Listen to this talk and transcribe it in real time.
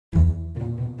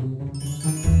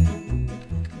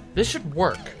This should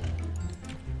work.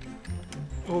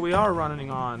 Well, we are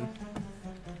running on.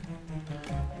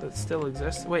 That still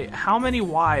exists. Wait, how many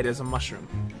wide is a mushroom?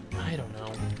 I don't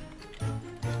know.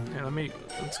 Here,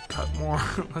 let's cut more.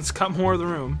 Let's cut more of the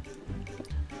room.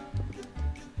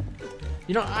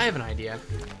 You know, I have an idea.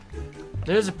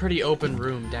 There's a pretty open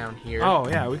room down here. Oh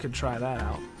yeah, we could try that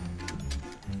out.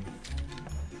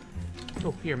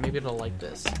 Oh, here, maybe it'll like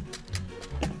this.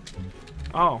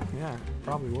 Oh yeah,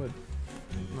 probably would.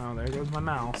 No, there goes my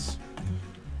mouse.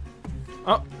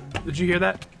 Oh, did you hear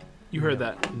that? You heard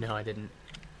that? No, I didn't.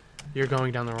 You're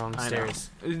going down the wrong I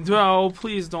stairs. No,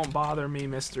 please don't bother me,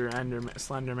 Mr.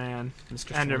 Slenderman.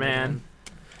 Mr. Enderman.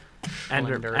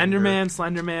 Slender. Enderman,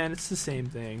 Slenderman, it's the same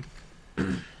thing.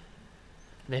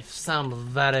 They sound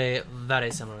very,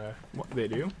 very similar. What, they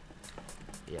do?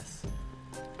 Yes.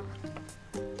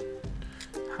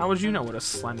 How would you know what a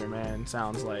Slenderman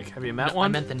sounds like? Have you met No,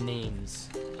 one? I meant the names.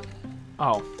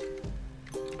 Oh.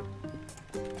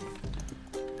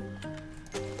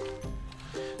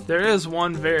 There is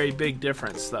one very big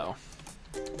difference, though.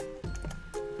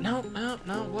 No.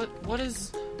 What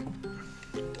is...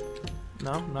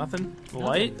 No, nothing?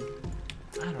 Light?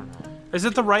 I don't know. Is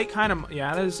it the right kind of...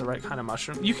 Yeah, that is the right kind of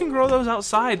mushroom. You can grow those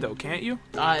outside, though, can't you?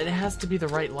 It has to be the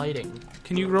right lighting.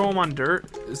 Can you grow them on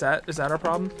dirt? Is that our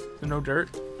problem? There's no dirt?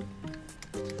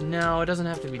 No, it doesn't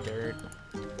have to be dirt.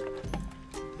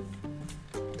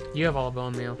 You have all the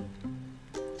bone meal.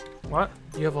 What?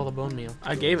 You have all the bone meal.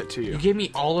 I gave it to you. You gave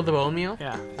me all of the bone meal?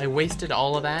 Yeah. I wasted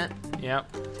all of that?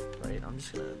 Yep. Right, I'm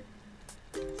just gonna...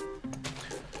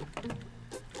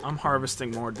 I'm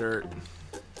harvesting more dirt.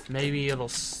 Maybe the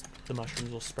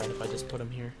mushrooms will spread if I just put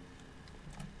them here.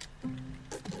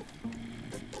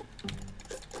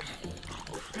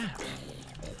 Oh, crap.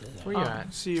 Where you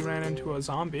at? See, you ran into a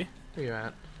zombie. Where you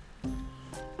at?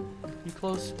 You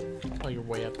close? Oh, you're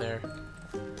way up there.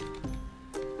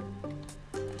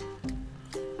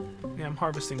 Yeah, I'm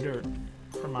harvesting dirt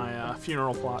for my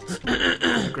funeral plots.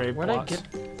 Grave Where'd plots.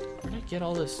 I get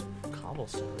all this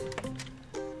cobblestone?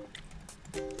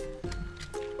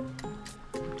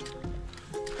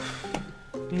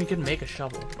 You can make a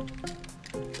shovel.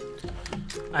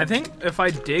 I think if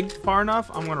I dig far enough,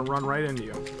 I'm gonna run right into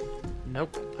you.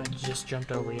 Nope, I just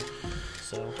jumped over you.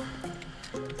 So.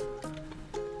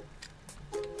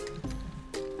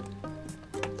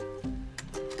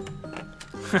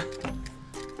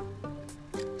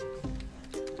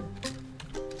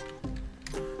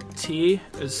 Tea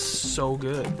is so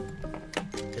good.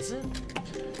 Is it?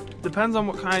 Depends on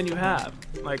what kind you have.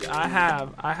 Like I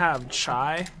have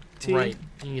chai tea. Right.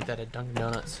 You can get that at Dunkin'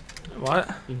 Donuts. What?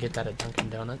 You can get that at Dunkin'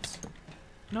 Donuts.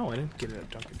 No, I didn't get it at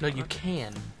Dunkin' No, Donuts. you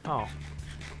can. Oh.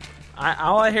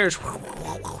 All I hear is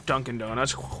Dunkin'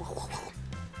 Donuts.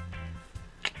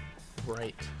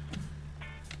 Right.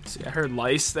 See, I heard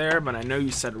lice there, but I know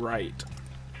you said right.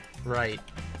 Right.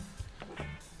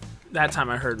 That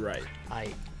time I heard right.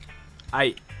 I.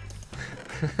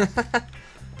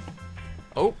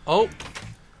 Oh. Oppa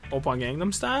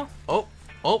Gangnam Style? Oh,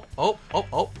 Well,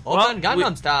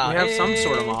 Gangnam Style. We have some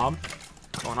sort of mob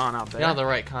going on out there. You're not the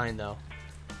right kind, though.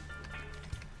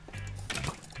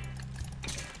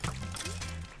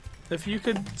 If you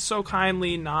could so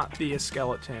kindly not be a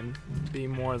skeleton, be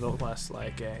more or less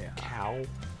like a Cow.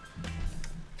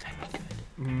 That'd be good.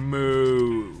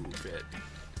 move it.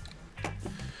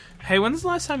 Hey, when's the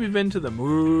last time you've been to the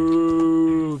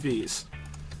movies?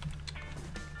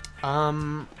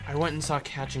 I went and saw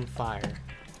Catching Fire.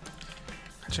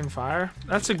 Catching Fire?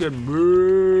 That's a good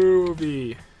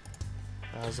movie.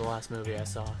 That was the last movie I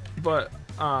saw. But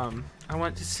I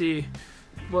went to see,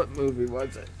 what movie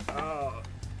was it?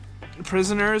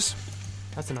 Prisoners.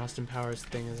 That's an Austin Powers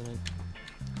thing, isn't it?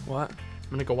 What? I'm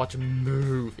gonna go watch a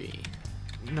movie.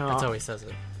 No. That's how he says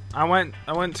it. I went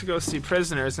to go see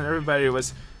Prisoners, and everybody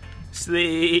was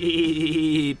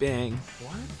sleeping.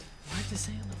 What? Why'd you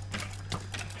say that?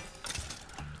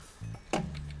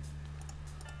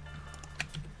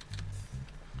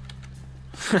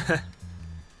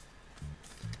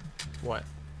 What?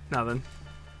 Nothing.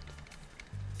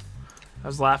 I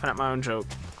was laughing at my own joke.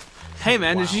 Hey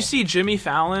man, Wow. did you see Jimmy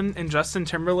Fallon and Justin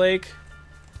Timberlake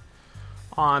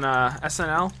on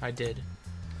SNL? I did.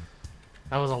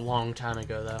 That was a long time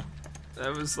ago, though.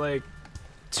 That was like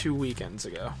 2 weekends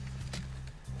ago.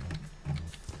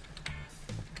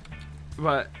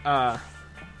 But Oh,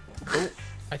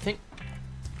 I think.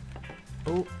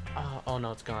 Oh, oh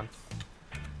no, it's gone.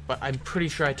 But I'm pretty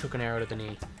sure I took an arrow to the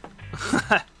knee.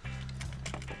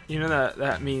 you know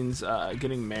that means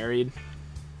getting married.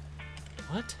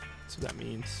 What? That's what that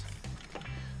means.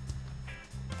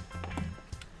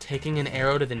 taking an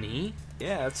arrow to the knee?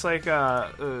 Yeah, it's like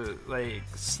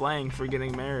slang for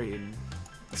getting married.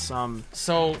 Some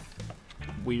So,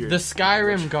 weird. the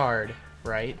Skyrim guard,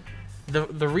 right?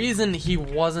 The reason he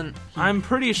wasn't... I'm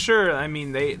pretty sure, I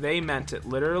mean, they meant it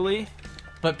literally.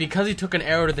 But because he took an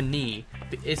arrow to the knee,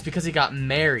 it's because he got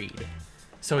married.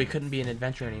 So he couldn't be an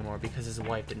adventurer anymore because his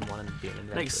wife didn't want him to be an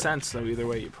adventurer. Makes sense, though, either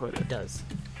way you put It it. does.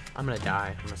 I'm gonna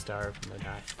die. I'm gonna starve. I'm gonna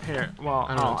die. Here, well,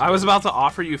 I don't know what to I do. was about to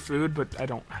offer you food, but I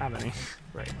don't have any.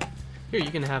 Right. Here, you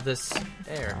can have this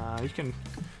air. You can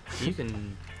You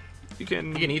can You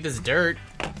can eat this dirt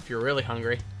if you're really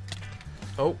hungry.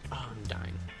 Oh, I'm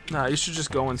dying. No, you should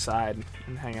just go inside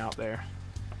and hang out there.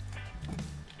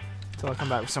 Till I come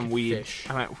back with some weed. Fish.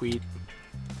 I meant wheat.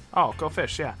 Oh, go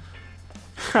fish, yeah.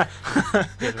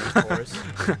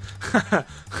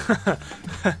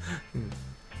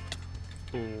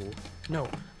 Ooh. No.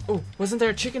 Oh, wasn't there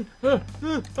a chicken? I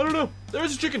don't know. There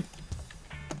was a chicken.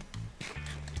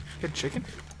 Good chicken.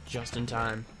 Just in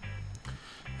time.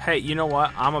 Hey, you know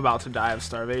what? I'm about to die of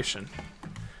starvation.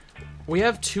 We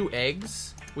have 2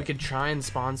 eggs. We could try and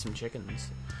spawn some chickens.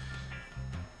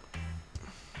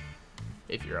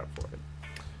 If you're up for it.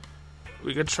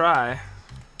 We could try.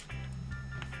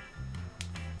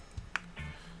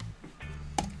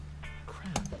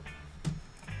 Crap.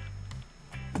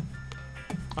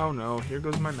 Oh no, here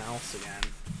goes my mouse again.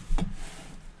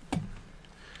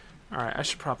 Alright, I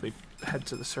should probably head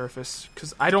to the surface,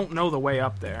 because I don't know the way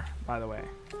up there, by the way.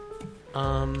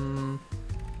 You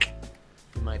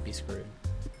might be screwed.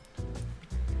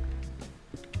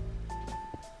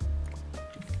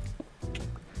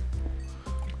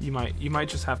 You might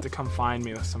just have to come find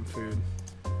me with some food.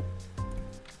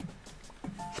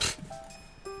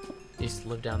 You just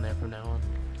live down there from now on.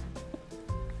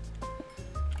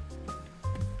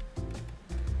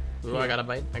 Ooh, I got a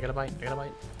bite. I got a bite. I got a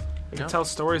bite. I No. can tell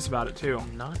stories about it too.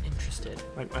 I'm not interested.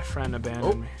 Like my friend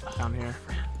abandoned me down here.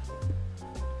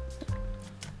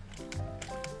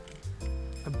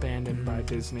 Abandoned by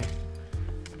Disney.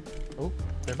 Oh,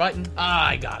 they're biting. Ah,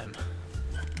 I got him.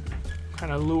 What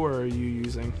kind of lure are you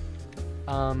using?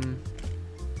 A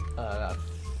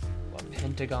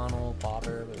pentagonal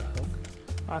bobber with a hook.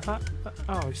 I thought.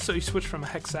 Oh, so you switched from a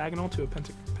hexagonal to a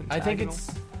pentagonal? I think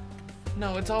it's.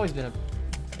 No, it's always been pentagon.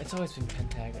 It's always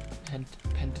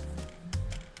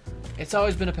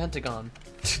been a pentagon.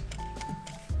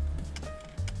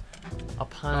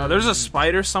 There's a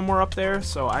spider somewhere up there,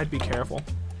 so I'd be careful.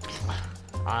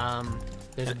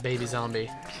 There's a baby zombie.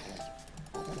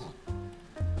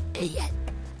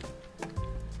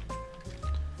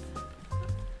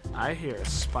 I hear a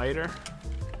spider.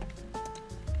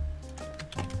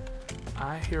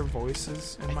 I hear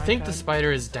voices in my I think head. the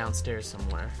spider is downstairs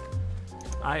somewhere.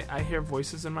 I hear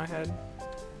voices in my head.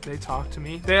 They talk to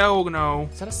me. They all know.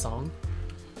 Is that a song?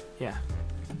 Yeah.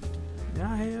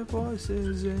 I hear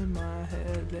voices in my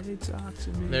head. They talk to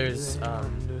me. There's, they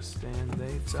understand.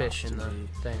 They talk Fish to in the me.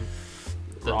 thing.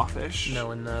 Raw fish. No,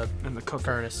 in the in the cooker.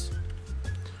 furnace.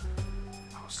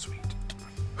 Oh, sweet.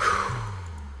 Crap,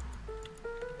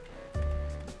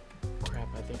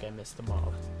 I think I missed the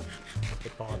mob.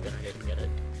 It bobbed and I didn't get it.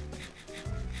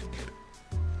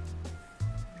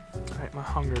 Alright, my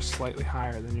hunger is slightly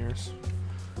higher than yours.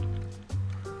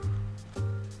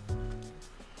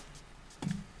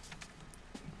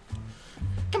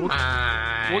 Come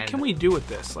on! What can we do with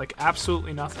this? Like,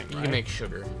 absolutely nothing, You right? can make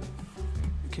sugar.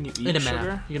 Can you In eat a sugar?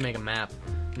 map. You can make a map.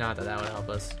 Not that that would help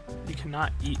us. You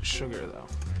cannot eat sugar, though.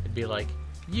 It'd be like,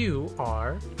 you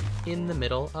are in the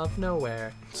middle of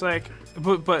nowhere. It's like,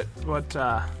 but,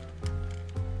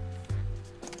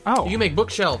 oh, You can make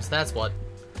bookshelves, that's what.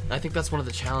 I think that's one of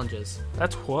the challenges.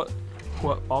 that's what,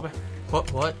 Bobby?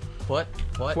 What? What?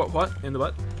 In the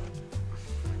butt?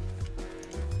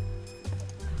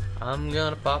 I'm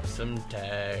gonna pop some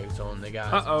tags on the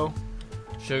guys. Uh-oh.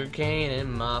 Sugarcane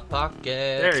in my pocket.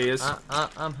 There he is.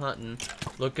 I'm hunting.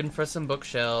 Looking for some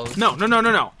bookshelves. No. Will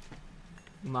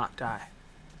not die.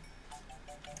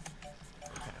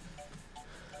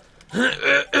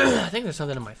 I think there's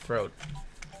something in my throat.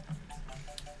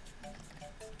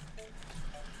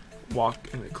 Walk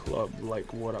in the club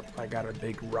like, what up? I got a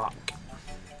big rock.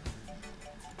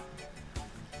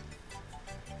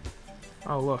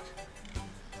 Oh, look.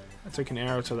 I took an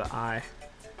arrow to the eye.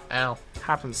 Ow.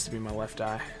 Happens to be my left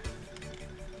eye.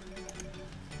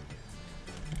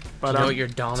 Do But you know what your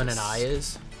dominant eye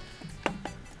is?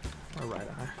 my right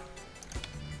eye.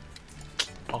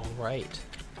 All right.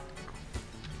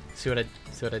 See what I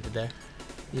did there?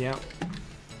 Yeah.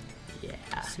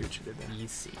 Yeah. See what you did there.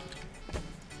 Easy.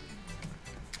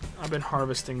 I've been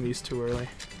harvesting these too early.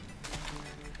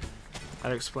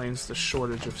 That explains the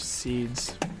shortage of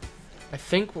seeds. I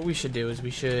think what we should do is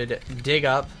we should dig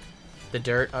up the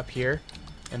dirt up here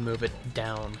and move it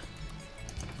down.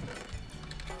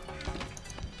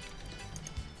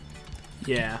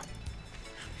 Yeah.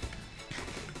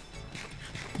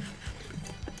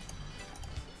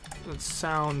 That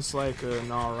sounds like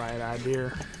an alright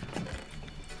idea.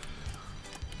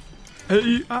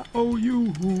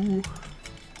 A-I-O-U.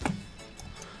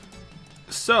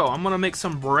 So, I'm gonna make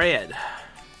some bread.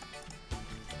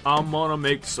 I'm gonna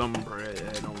make some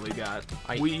bread. Only got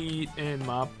wheat in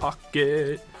my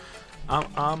pocket.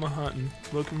 I'm a hunting,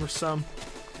 looking for some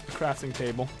crafting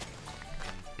table.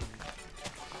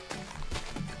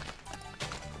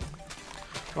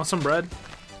 Want some bread?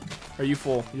 Are you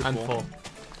full? You're I'm full.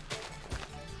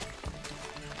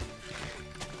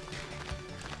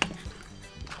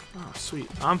 Oh, sweet.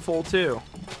 I'm full too.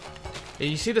 Hey,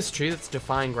 you see this tree that's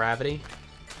defying gravity?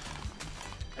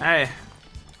 Hey.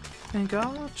 Think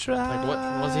I'll try. Like, what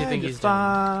does he think he's doing?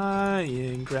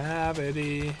 Defying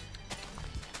gravity.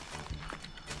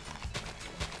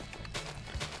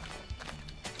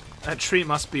 That tree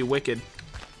must be wicked.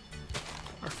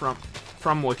 Or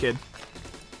from Wicked.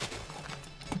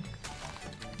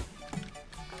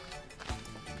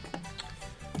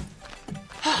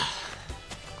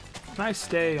 Nice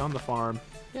day on the farm.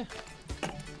 Yeah.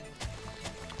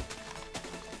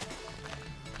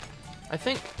 I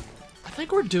think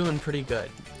we're doing pretty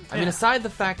good. I mean, aside the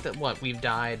fact that we've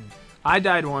died. I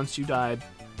died once. You died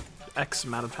X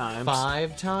amount of times.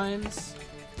 5 times.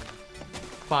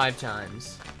 5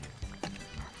 times.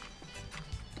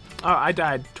 Oh, I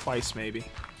died twice, maybe.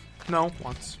 No,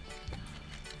 once.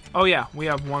 Oh yeah, we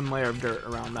have 1 layer of dirt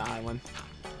around the island.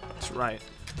 That's right.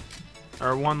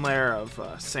 Or 1 layer of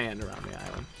sand around the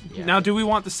island. Yeah. Now, do we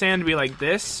want the sand to be like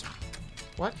this?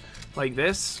 What? Like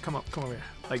this? Come over here.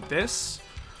 Like this?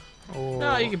 Or...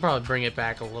 No, you could probably bring it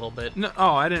back a little bit. No,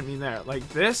 oh, I didn't mean there. Like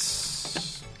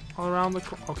this? All around the...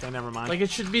 Okay, never mind. Like, it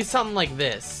should be something like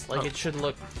this. Like, it should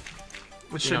look...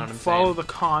 It should follow the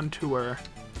contour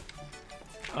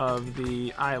of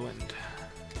the island.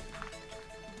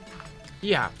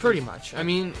 Yeah, pretty much. I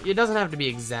mean, it doesn't have to be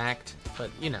exact, but,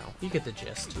 you know, you get the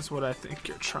gist. Is what I think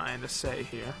you're trying to say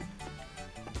here.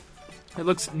 It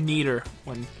looks neater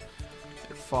when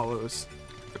it follows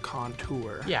the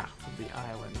contour of the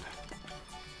island.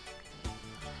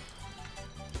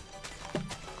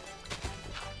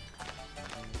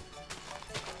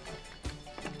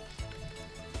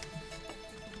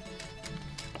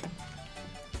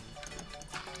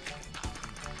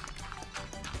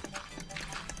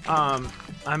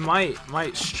 I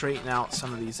might straighten out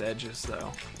some of these edges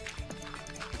though.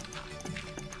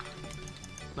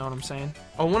 Know what I'm saying?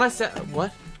 Oh, when I said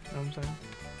what? Know what I'm saying?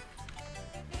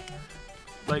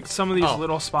 Like some of these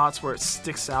little spots where it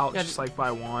sticks out just like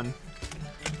by 1.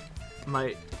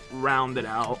 Might round it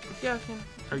out. Yeah.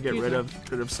 Or get rid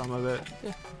of some of it.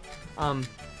 Yeah.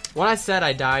 When I said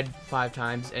I died 5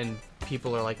 times and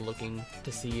people are like looking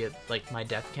to see it, like my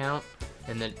death count,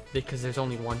 and then because there's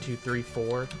only 1, 2, 3,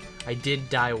 4, I did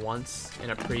die once in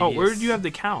a previous. Oh, where did you have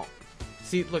the count?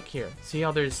 See, look here. See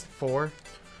how there's 4?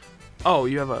 Oh,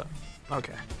 you have a.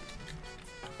 Okay.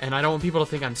 And I don't want people to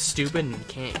think I'm stupid and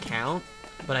can't count,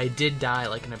 but I did die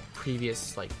like in a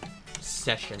previous like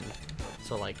session,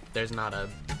 so like there's not a.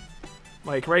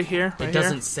 Like right here. It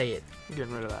doesn't say it. I'm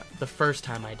getting rid of that. The first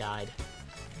time I died.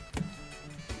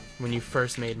 When you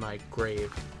first made my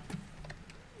grave.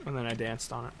 And then I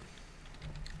danced on it.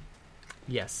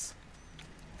 Yes.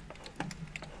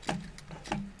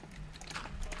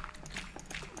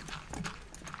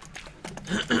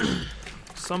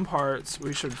 Some parts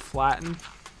we should flatten,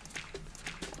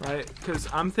 right? Because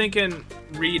I'm thinking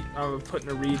putting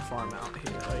a reed farm out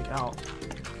here, like out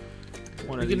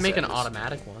one of these. We could make an edges.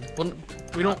 automatic one.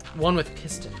 We don't one with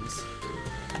pistons.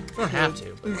 We don't have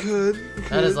to. We could.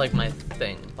 That is like my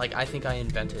thing. Like I think I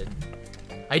invented.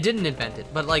 I didn't invent it,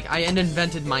 but like I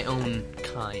invented my own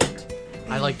kind.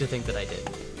 I like to think that I did.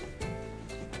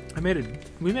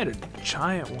 We made a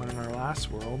giant one in our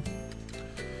last world.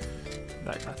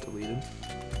 That got deleted.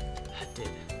 That did.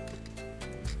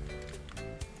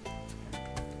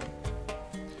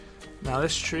 Now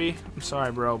this tree, I'm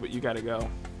sorry, bro, but you gotta go.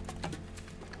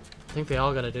 I think they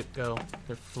all gotta go.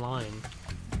 They're flying.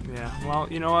 Yeah. Well,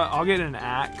 you know what? I'll get an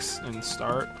axe and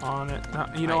start on it. No,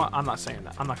 you know what? I'm not saying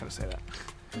that. I'm not gonna say that.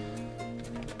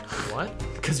 What?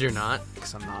 Because you're not.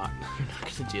 Because I'm not. You're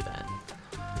not gonna do that.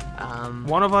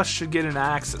 One of us should get an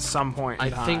axe at some point.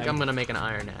 I think I'm gonna make an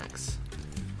iron axe.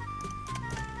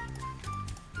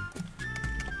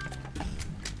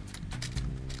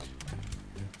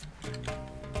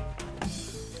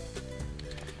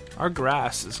 Our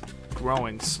grass is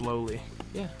growing slowly.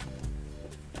 Yeah.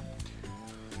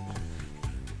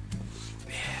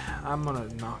 I'm gonna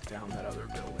knock down that other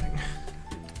building.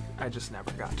 I just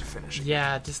never got to finish it.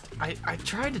 Yeah, I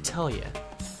tried to tell you.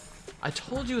 I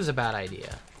told you it was a bad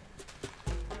idea.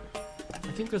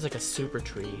 I think there's like a super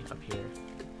tree up here,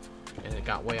 and it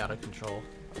got way out of control.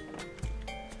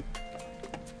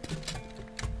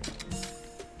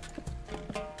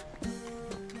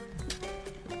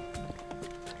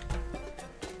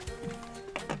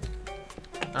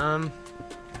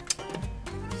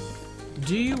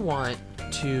 Do you want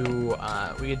to,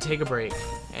 we could take a break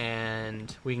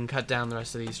and we can cut down the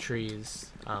rest of these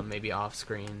trees, maybe off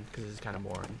screen, because it's kind of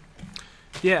boring.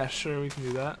 Yeah, sure, we can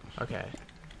do that. Okay.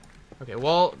 Okay,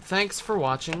 well, thanks for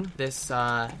watching this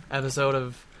episode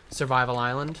of Survival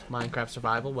Island, Minecraft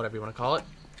Survival, whatever you want to call it.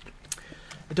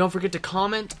 Don't forget to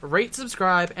comment, rate,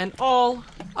 subscribe, and all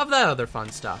of that other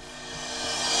fun stuff.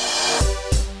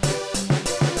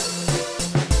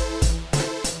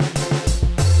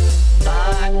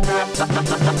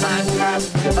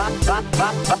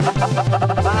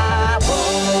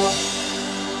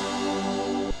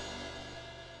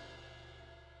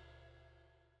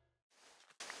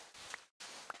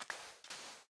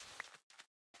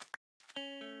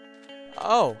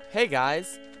 Oh, hey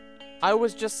guys. I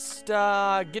was just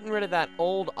getting rid of that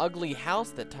old ugly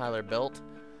house that Tyler built.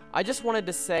 I just wanted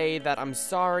to say that I'm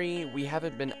sorry we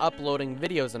haven't been uploading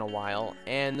videos in a while,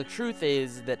 and the truth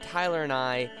is that Tyler and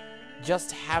I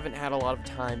just haven't had a lot of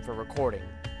time for recording.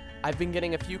 I've been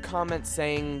getting a few comments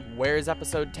saying, where's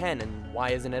episode 10 and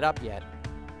why isn't it up yet?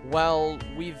 Well,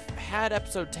 we've had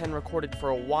episode 10 recorded for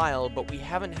a while, but we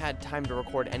haven't had time to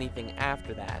record anything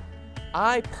after that.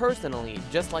 I personally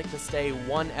just like to stay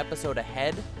one episode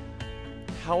ahead.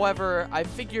 However, I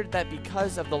figured that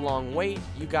because of the long wait,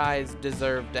 you guys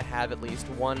deserve to have at least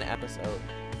one episode.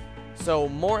 So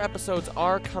more episodes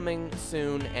are coming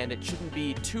soon, and it shouldn't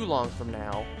be too long from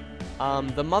now.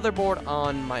 The motherboard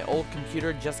on my old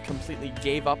computer just completely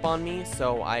gave up on me,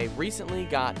 so I recently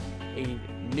got a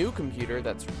new computer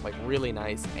that's like really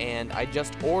nice, and I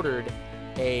just ordered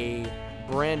a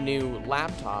brand new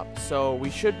laptop, so we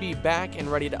should be back and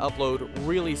ready to upload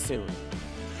really soon.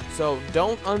 So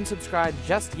don't unsubscribe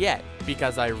just yet,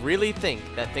 because I really think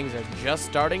that things are just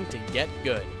starting to get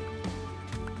good.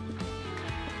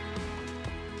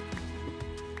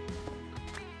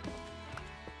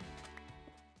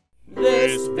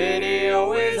 This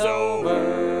video is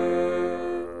over.